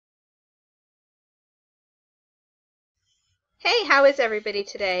Hey, how is everybody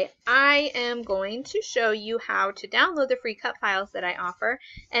today? I am going to show you how to download the free cut files that I offer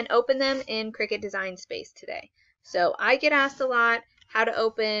and open them in Cricut Design Space today. So I get asked a lot how to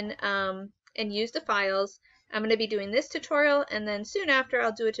open and use the files. I'm going to be doing this tutorial, and then soon after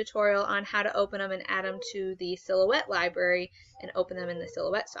I'll do a tutorial on how to open them and add them to the Silhouette library and open them in the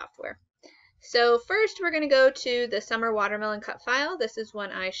Silhouette software. So first we're going to go to the Summer Watermelon cut file. This is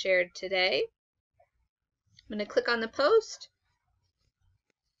one I shared today. I'm going to click on the post.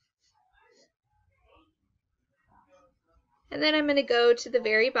 And then I'm going to go to the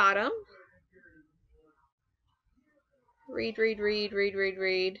very bottom.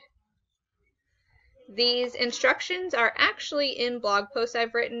 Read. These instructions are actually in blog posts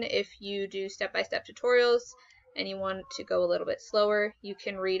I've written. If you do step-by-step tutorials and you want to go a little bit slower, you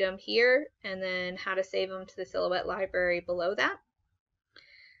can read them here, and then how to save them to the Silhouette library below that.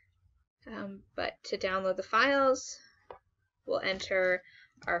 But to download the files, we'll enter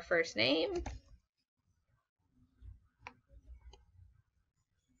our first name.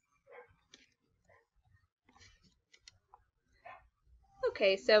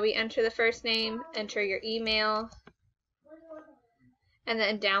 Okay, so we enter the first name, enter your email, and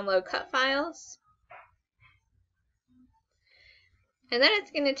then download cut files. And then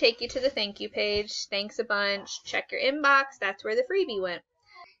it's going to take you to the thank you page. Thanks a bunch. Check your inbox. That's where the freebie went.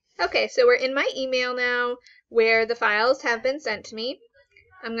 Okay, so we're in my email now where the files have been sent to me.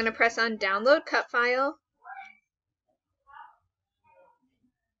 I'm going to press on download cut file.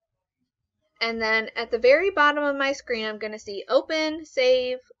 And then at the very bottom of my screen, I'm going to see open,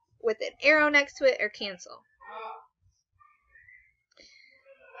 save, with an arrow next to it, or cancel.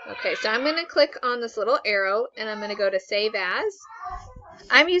 Okay, so I'm going to click on this little arrow, and I'm going to go to save as.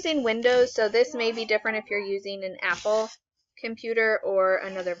 I'm using Windows, so this may be different if you're using an Apple computer or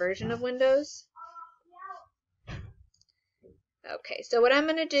another version of Windows. Okay, so what I'm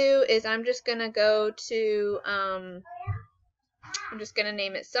going to do is I'm just going to go to, I'm just going to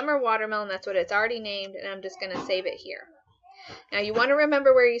name it Summer Watermelon. That's what it's already named, and I'm just going to save it here. Now you want to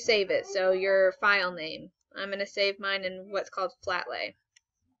remember where you save it, so your file name. I'm going to save mine in what's called Flatlay.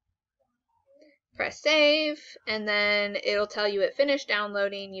 Press save, and then it'll tell you it finished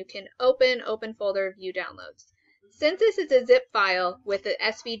downloading. You can open folder, view downloads. Since this is a zip file with an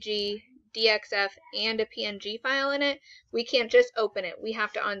SVG, DXF, and a PNG file in it, we can't just open it. We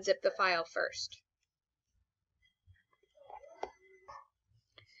have to unzip the file first.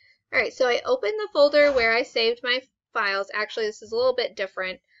 Alright, so I opened the folder where I saved my files. Actually, this is a little bit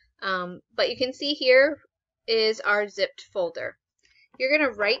different, but you can see here is our zipped folder. You're going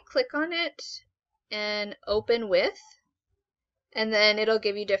to right-click on it and open with, and then it'll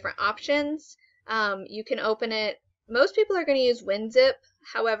give you different options. You can open it. Most people are going to use WinZip.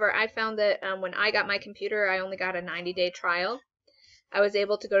 However, I found that when I got my computer, I only got a 90-day trial. I was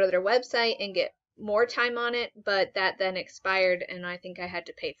able to go to their website and get more time on it, but that then expired and I think I had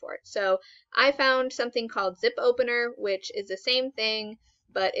to pay for it. So I found something called Zip Opener, which is the same thing,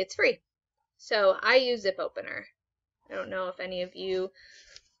 but it's free. So I use Zip Opener. I don't know if any of you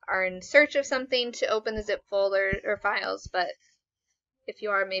are in search of something to open the zip folder or files, but if you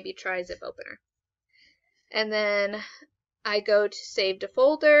are, maybe try Zip Opener. And then I go to Save to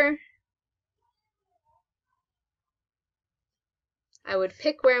Folder. I would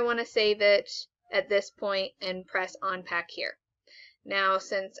pick where I want to save it at this point and press Unpack here. Now,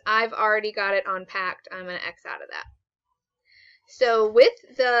 since I've already got it unpacked, I'm going to X out of that. So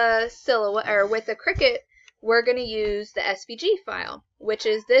with the Silhouette, or with the Cricut, we're going to use the SVG file, which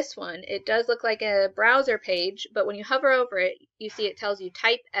is this one. It does look like a browser page, but when you hover over it, you see it tells you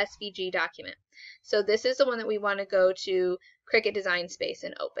type SVG document. So this is the one that we want to go to Cricut Design Space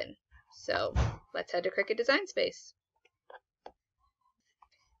and open. So let's head to Cricut Design Space.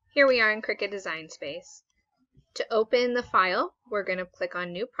 Here we are in Cricut Design Space. To open the file, we're going to click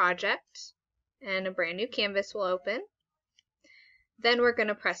on New Project, and a brand new canvas will open. Then we're going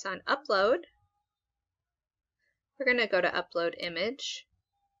to press on Upload. We're going to go to Upload Image,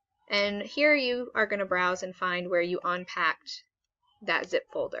 and here you are going to browse and find where you unpacked that zip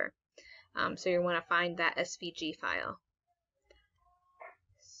folder. So you want to find that SVG file.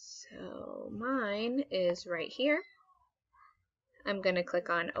 So mine is right here. I'm going to click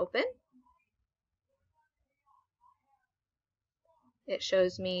on Open. It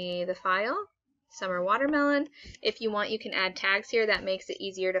shows me the file, Summer Watermelon. If you want, you can add tags here. That makes it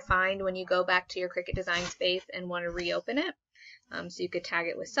easier to find when you go back to your Cricut Design Space and want to reopen it. So you could tag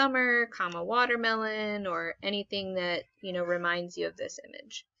it with summer, comma, watermelon, or anything that reminds you of this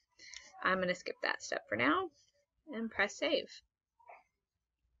image. I'm going to skip that step for now and press save.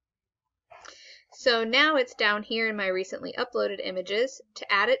 So now it's down here in my recently uploaded images.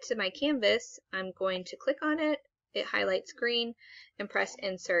 To add it to my canvas, I'm going to click on it, it highlights green, and press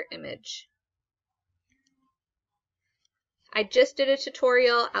Insert Image. I just did a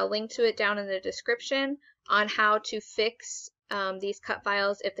tutorial, I'll link to it down in the description, on how to fix these cut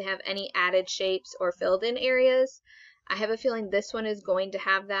files if they have any added shapes or filled in areas. I have a feeling this one is going to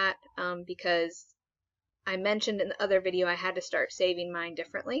have that because I mentioned in the other video I had to start saving mine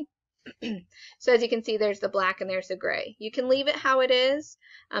differently. So as you can see, there's the black and there's the gray. You can leave it how it is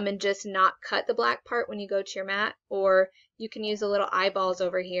and just not cut the black part when you go to your mat, or you can use the little eyeballs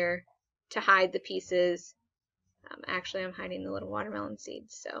over here to hide the pieces. Actually, I'm hiding the little watermelon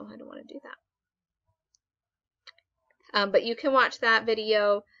seeds, so I don't want to do that. But you can watch that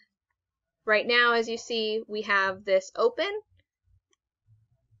video. Right now, as you see, we have this open.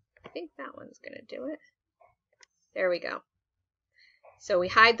 I think that one's going to do it. There we go. So we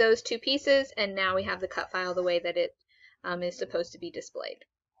hide those two pieces, and now we have the cut file the way that it is supposed to be displayed.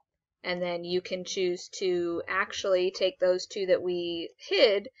 And then you can choose to actually take those two that we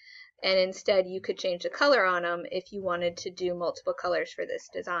hid, and instead you could change the color on them if you wanted to do multiple colors for this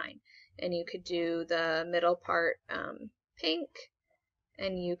design. And you could do the middle part pink,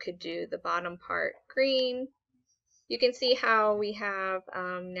 and you could do the bottom part green. You can see how we have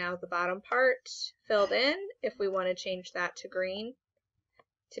now the bottom part filled in. If we want to change that to green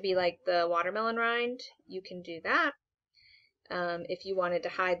to be like the watermelon rind, you can do that. If you wanted to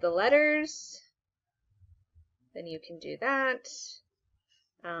hide the letters, then you can do that.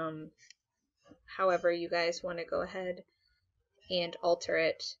 However you guys want to go ahead and alter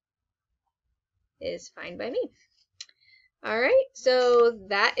it is fine by me. Alright, so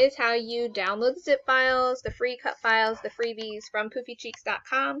that is how you download the zip files, the free cut files, the freebies from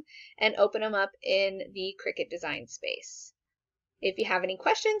poofycheeks.com, and open them up in the Cricut design space. If you have any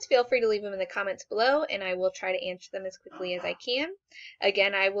questions, feel free to leave them in the comments below, and I will try to answer them as quickly as I can.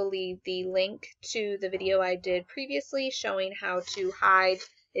 Again, I will leave the link to the video I did previously showing how to hide.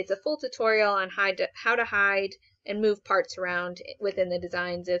 It's a full tutorial on how to hide and move parts around within the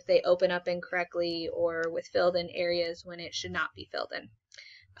designs if they open up incorrectly or with filled in areas when it should not be filled in.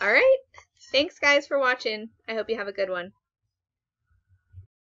 Alright, thanks guys for watching. I hope you have a good one.